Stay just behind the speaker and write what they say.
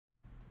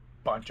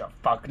bunch of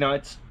fuck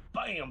nuts.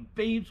 Bam,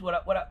 babes, what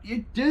up,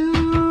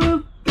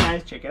 YouTube?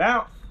 Guys, check it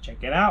out.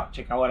 Check it out.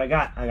 Check out what I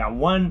got. I got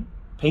one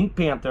Pink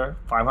Panther,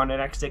 500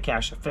 extra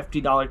cash, a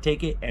 $50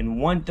 ticket, and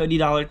one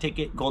 $30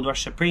 ticket,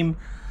 Goldrush Supreme.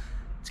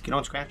 Let's get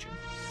on scratching.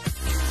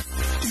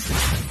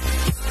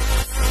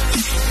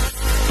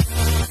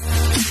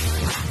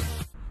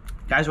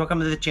 Guys, welcome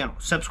to the channel.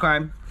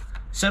 Subscribe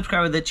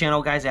to the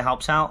channel, guys. It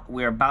helps out.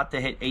 We're about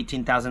to hit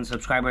 18,000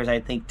 subscribers, I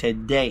think,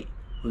 today.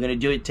 We're gonna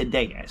do it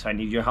today, guys. So I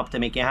need your help to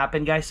make it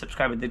happen, guys.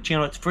 Subscribe to the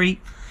channel. It's free,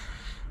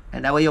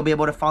 and that way you'll be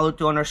able to follow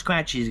through on our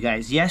scratchies,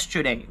 guys.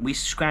 Yesterday we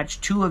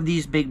scratched 2 of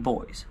these big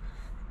boys,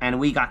 and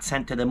we got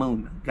sent to the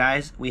moon,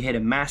 guys. We hit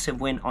a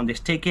massive win on this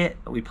ticket.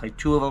 We played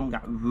 2 of them,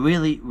 got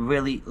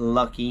really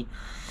lucky.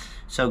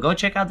 So go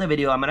check out the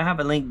video. I'm gonna have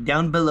a link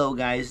down below,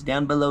 guys,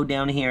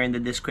 down here in the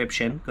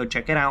description. Go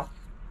check it out.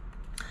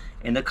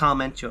 In the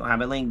comments, you'll have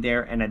a link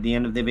there, and at the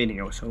end of the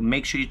video. So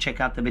make sure you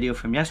check out the video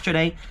from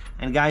yesterday.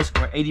 And guys,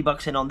 we're 80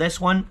 bucks in on this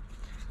one.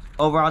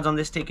 Over odds on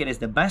this ticket is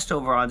the best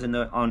over odds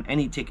on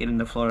any ticket in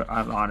the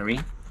Florida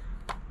lottery.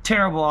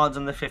 Terrible odds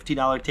on the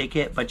 $50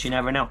 ticket, but you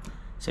never know.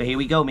 So here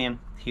we go, man.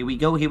 Here we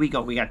go.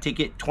 We got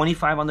ticket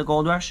 25 on the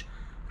Gold Rush,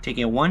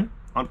 ticket 1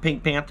 on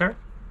Pink Panther.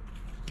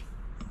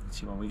 Let's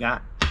see what we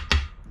got.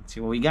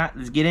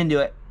 Let's get into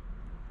it.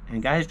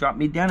 And guys, drop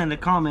me down in the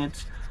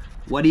comments.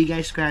 What are you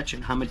guys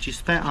scratching? How much you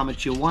spent? How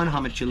much you won? How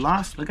much you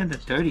lost? Look at the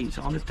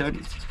 30s, all the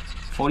 30s.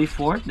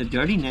 44, the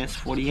dirtiness.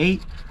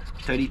 48,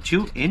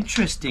 32,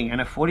 interesting, and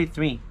a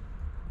 43.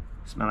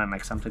 Smelling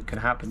like something could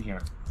happen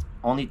here.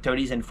 Only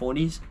 30s and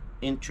 40s,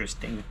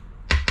 interesting.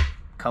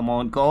 Come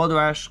on, Gold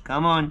Rush,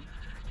 come on.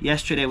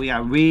 Yesterday we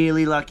got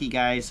really lucky,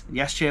 guys.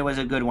 Yesterday was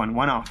a good one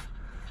off.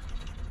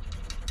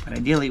 But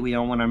ideally we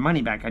don't want our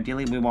money back.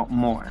 Ideally we want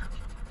more.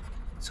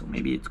 So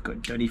maybe it's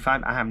good.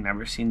 35, I have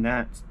never seen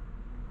that.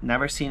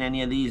 Never seen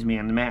any of these,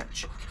 man,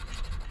 match.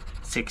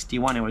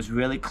 61, it was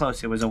really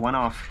close. It was a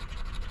one-off.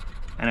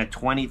 And a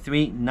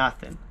 23,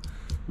 nothing.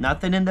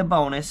 Nothing in the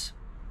bonus.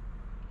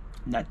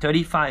 That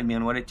 35,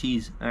 man, what a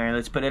tease. All right,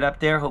 let's put it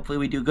up there. Hopefully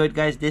we do good,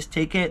 guys. This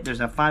ticket,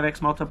 there's a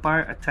 5x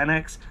multiplier, a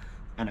 10x,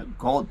 and a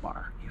gold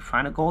bar. You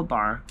find a gold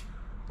bar,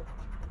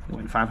 you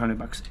win 500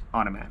 bucks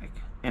automatic.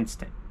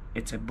 Instant.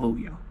 It's a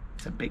booyah.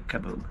 It's a big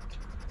kaboom.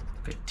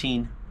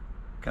 15.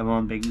 Come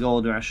on, big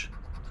Gold Rush.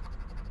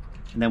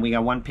 And then we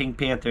got one Pink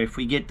Panther. If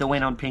we get the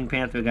win on Pink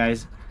Panther,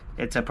 guys,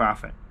 it's a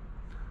profit.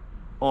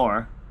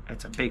 Or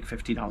it's a big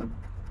 $50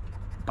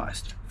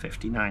 bust.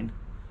 59.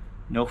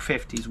 No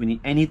 50s. We need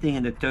anything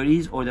in the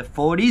 30s or the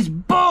 40s.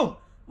 Boom!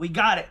 We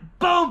got it.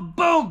 Boom,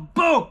 boom,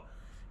 boom.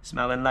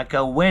 Smelling like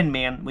a win,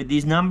 man. With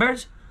these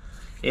numbers,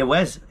 it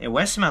was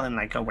smelling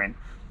like a win.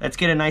 Let's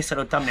get a nice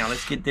little thumbnail.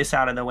 Let's get this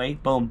out of the way.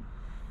 Boom.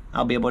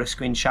 I'll be able to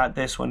screenshot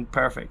this one.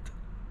 Perfect.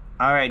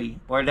 Alrighty,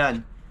 we're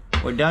done.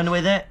 We're done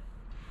with it.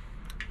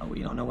 Oh,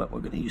 we don't know what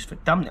we're going to use for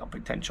thumbnail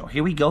potential.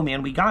 Here we go,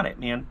 man. We got it,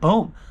 man.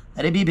 Boom.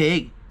 Let it be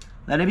big.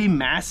 Let it be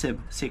massive.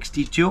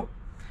 62.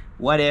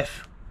 What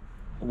if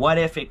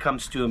it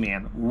comes to,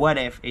 man? What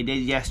if it did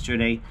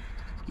yesterday?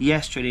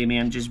 Yesterday,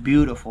 man, just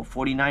beautiful.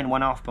 49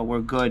 went off, but we're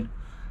good.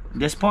 At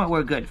this point,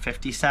 we're good.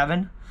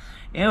 57.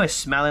 It was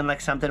smelling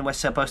like something was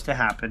supposed to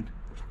happen.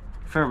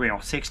 For real.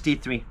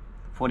 63.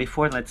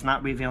 44. Let's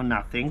not reveal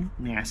nothing.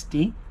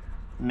 Nasty.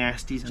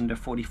 Nasty's under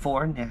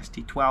 44.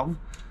 Nasty 12.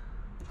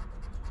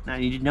 Now,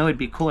 you know it'd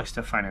be coolest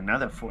to find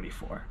another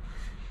 44.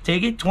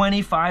 Take it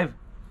 25.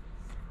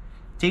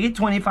 Take it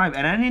 25.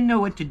 And I didn't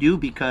know what to do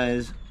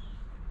because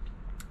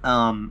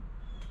I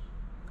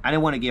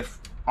didn't want to give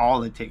all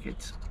the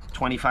tickets.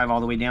 25 all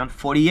the way down.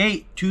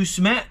 48. 2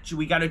 smash.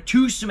 We got a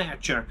 2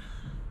 smatcher.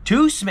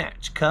 2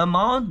 smash. Come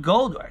on,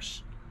 Gold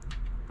Rush.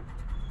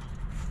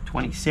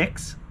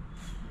 26.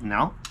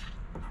 No.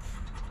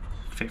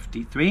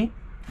 53.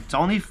 It's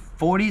only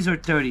 40s or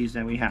 30s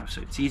that we have.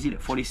 So it's easy to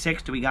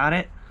 46. Do we got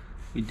it?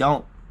 We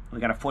don't. We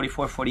got a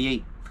 44,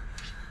 48.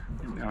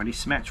 And we already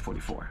smashed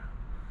 44.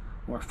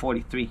 Or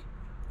 43.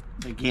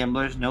 The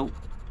gamblers, nope.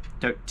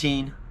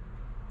 13.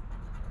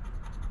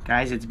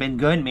 Guys, it's been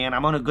good, man.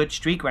 I'm on a good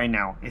streak right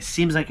now. It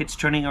seems like it's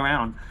turning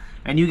around.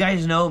 And you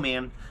guys know,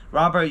 man.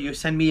 Robert, you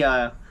sent me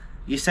a...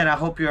 You said, I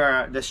hope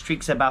the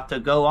streak's about to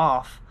go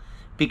off.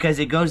 Because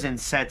it goes in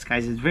sets,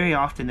 guys. It's very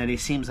often that it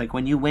seems like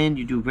when you win,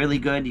 you do really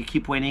good. You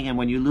keep winning. And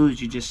when you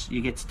lose,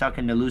 you get stuck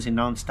into losing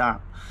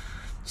nonstop.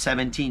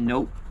 17,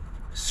 nope.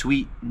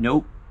 Sweet,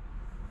 nope.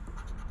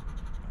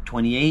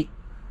 28,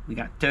 we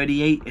got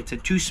 38. It's a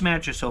 2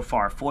 smatcher so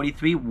far.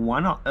 43,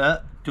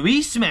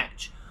 3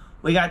 smash.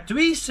 We got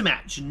 3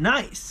 smash.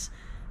 Nice.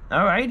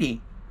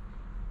 Alrighty.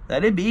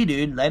 Let it be,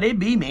 dude. Let it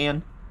be,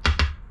 man.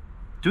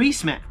 3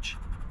 smash.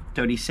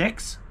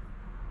 36.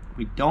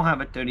 We don't have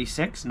a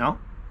 36, no.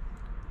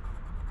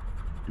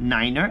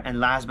 9er, and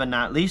last but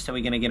not least, are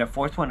we gonna get a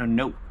 4th one or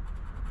nope?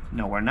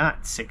 No, we're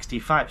not.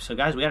 65. So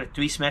guys, we got a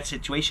 3 smash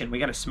situation. We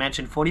got a smash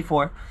in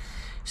 44.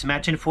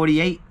 Smashing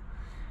 48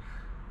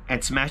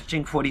 and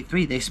smashing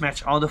 43. They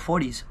smashed all the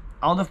 40s.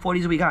 All the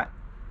 40s we got.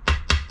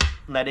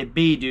 Let it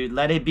be, dude.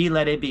 Let it be,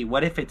 let it be.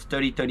 What if it's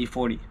 30, 30,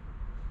 40?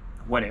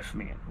 What if,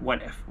 man?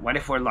 What if? What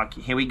if we're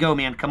lucky? Here we go,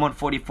 man. Come on,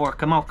 44.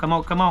 Come on, come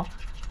on, come on.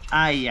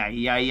 Ay,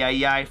 ay, ay,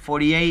 ay, ay.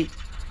 48.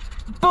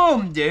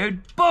 Boom,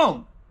 dude.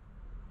 Boom.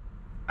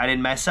 I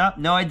didn't mess up.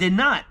 No, I did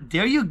not.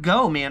 There you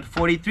go, man.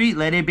 43.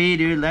 Let it be,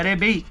 dude. Let it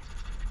be.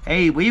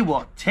 Hey, we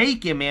will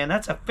take it, man.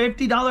 That's a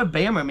 $50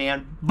 bammer,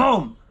 man.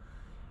 Boom.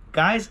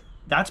 Guys,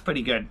 that's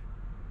pretty good.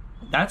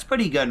 That's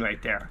pretty good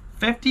right there.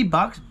 50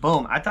 bucks.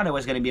 Boom. I thought it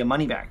was going to be a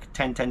money back.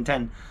 10, 10,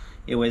 10.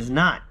 It was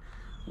not.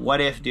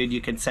 What if, dude,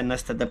 you could send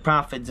us to the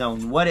profit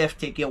zone? What if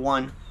ticket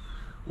one?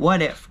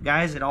 What if?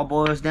 Guys, it all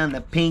boils down to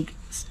Pink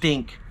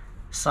Stink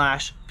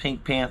 /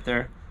 Pink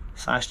Panther /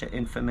 the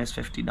infamous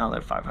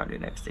 $50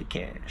 500 extra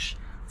cash.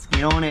 Let's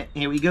get on it.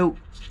 Here we go.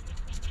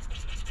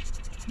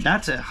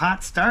 That's a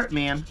hot start,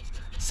 man.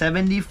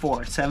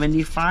 74,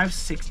 75,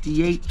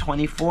 68,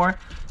 24.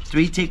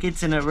 3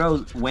 tickets in a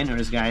row.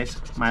 Winners,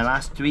 guys. My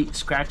last 3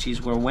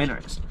 scratchies were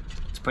winners.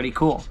 It's pretty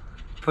cool.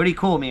 Pretty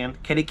cool, man.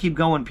 Can it keep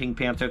going, Pink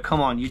Panther?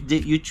 Come on.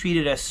 You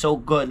treated us so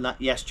good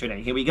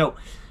yesterday. Here we go.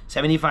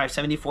 75,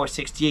 74,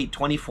 68,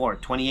 24,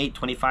 28,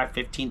 25,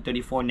 15,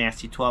 34,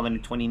 nasty 12, and a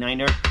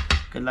 29er.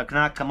 Good luck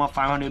not. Come on,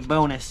 500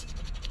 bonus.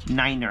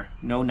 9er.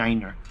 No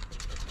 9er.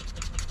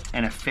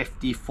 And a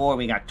 54.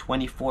 We got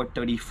 24,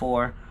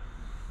 34.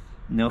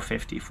 No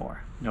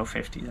 54. No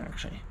 50s,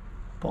 actually.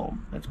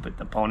 Boom. Let's put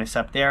the bonus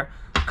up there.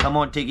 Come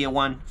on, ticket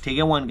one.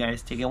 Ticket one,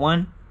 guys. Ticket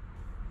one.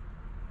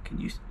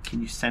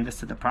 Can you send us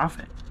to the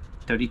profit?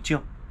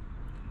 32.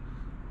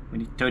 We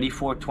need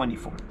 34,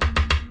 24.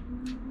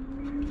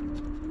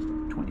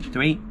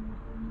 23.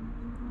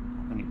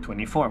 We need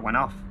 24. One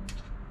off.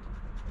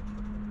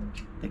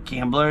 The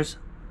gamblers.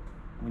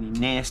 We need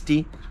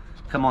nasty.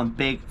 Come on,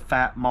 big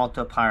fat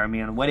multiplier,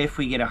 man. What if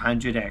we get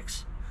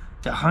 100x?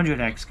 The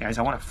 100x, guys,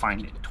 I want to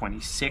find it.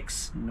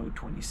 26. No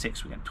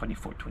 26. We got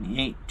 24,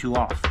 28. 2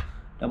 off.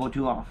 Double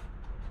 2 off.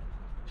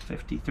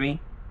 53.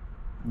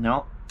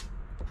 No.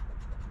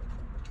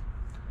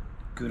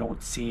 Good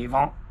old save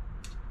on.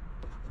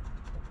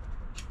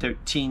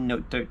 13,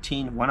 no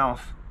 13, 1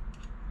 off.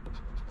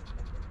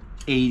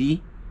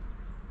 80.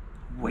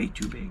 Way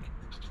too big.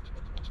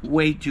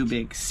 Way too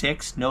big.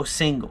 6, no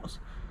singles.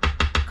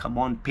 Come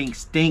on, Pink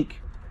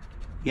Stink.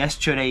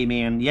 Yesterday,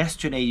 man.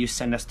 Yesterday you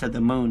sent us to the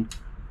moon.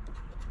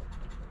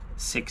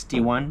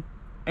 61.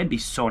 It'd be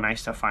so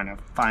nice to find a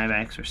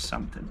 5x or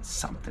something.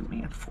 Something,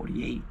 man.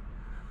 48.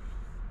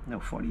 No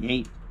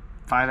 48.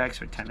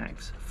 5x or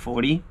 10x.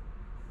 40.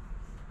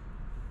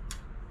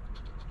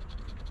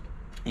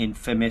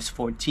 Infamous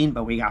 14,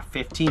 but we got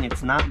 15.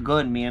 It's not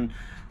good, man.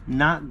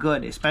 Not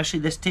good. Especially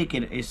this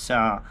ticket is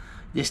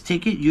this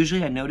ticket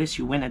usually I notice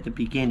you win at the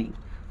beginning.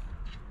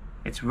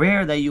 It's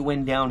rare that you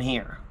win down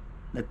here,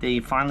 that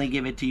they finally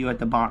give it to you at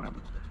the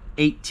bottom.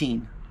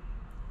 18.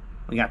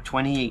 We got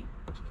 28.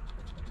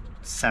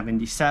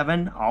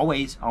 77.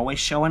 Always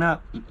showing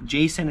up.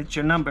 Jason, it's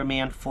your number,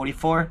 man.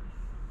 44.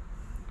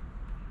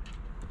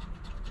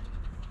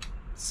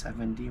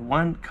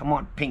 71. Come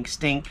on, Pink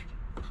Stink.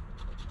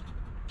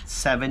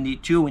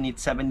 72. We need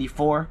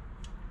 74.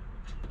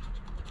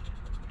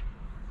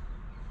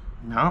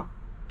 No.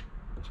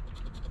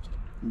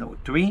 No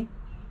 3.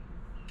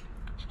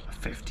 A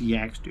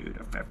 50x, dude.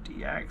 A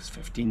 50x.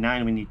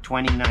 59. We need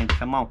 29.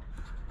 Come on.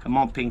 Come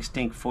on, Pink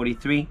Stink.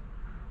 43.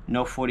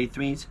 No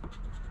 43s.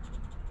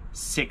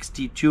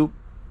 62.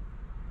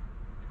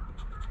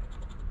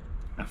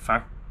 A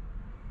 5.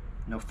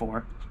 No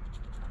 4.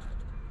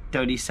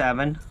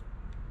 37.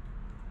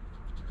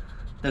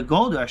 The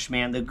Gold Rush,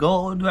 man. The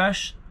Gold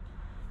Rush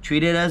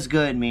treated us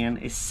good, man.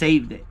 It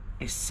saved it.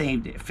 It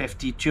saved it.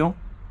 52.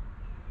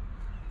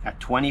 Got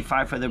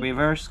 25 for the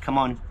reverse. Come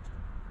on.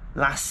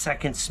 Last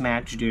second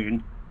smash,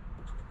 dude.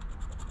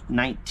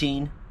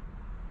 19.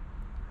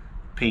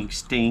 Pink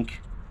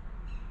Stink.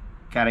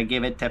 Gotta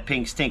give it to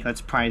Pink Stink.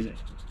 Let's prize it.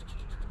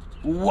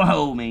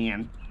 Whoa,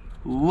 man.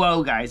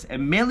 Whoa, guys. $1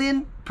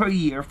 million per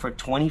year for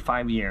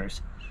 25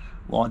 years.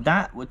 Well,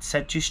 that would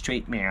set you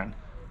straight, man.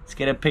 Let's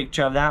get a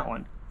picture of that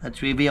one.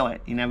 Let's reveal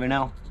it. You never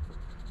know.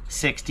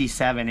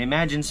 67.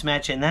 Imagine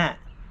smashing that.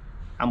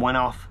 I'm 1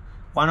 off.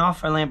 1 off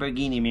for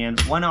Lamborghini, man.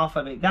 1 off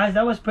of it. Guys,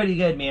 that was pretty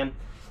good, man.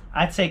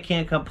 I'd say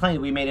can't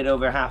complain. We made it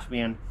over half,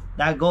 man.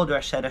 That Gold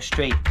Rush set us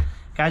straight.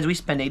 Guys, we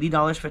spent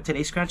 $80 for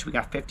today's scratch. We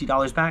got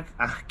 $50 back.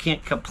 I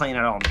can't complain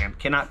at all, man.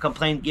 Cannot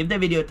complain. Give the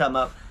video a thumb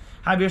up.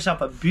 Have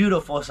yourself a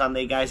beautiful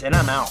Sunday, guys. And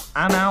I'm out.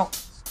 I'm out.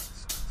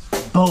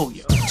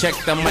 Booyah. Check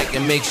the mic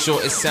and make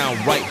sure it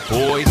sound right,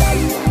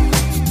 boys.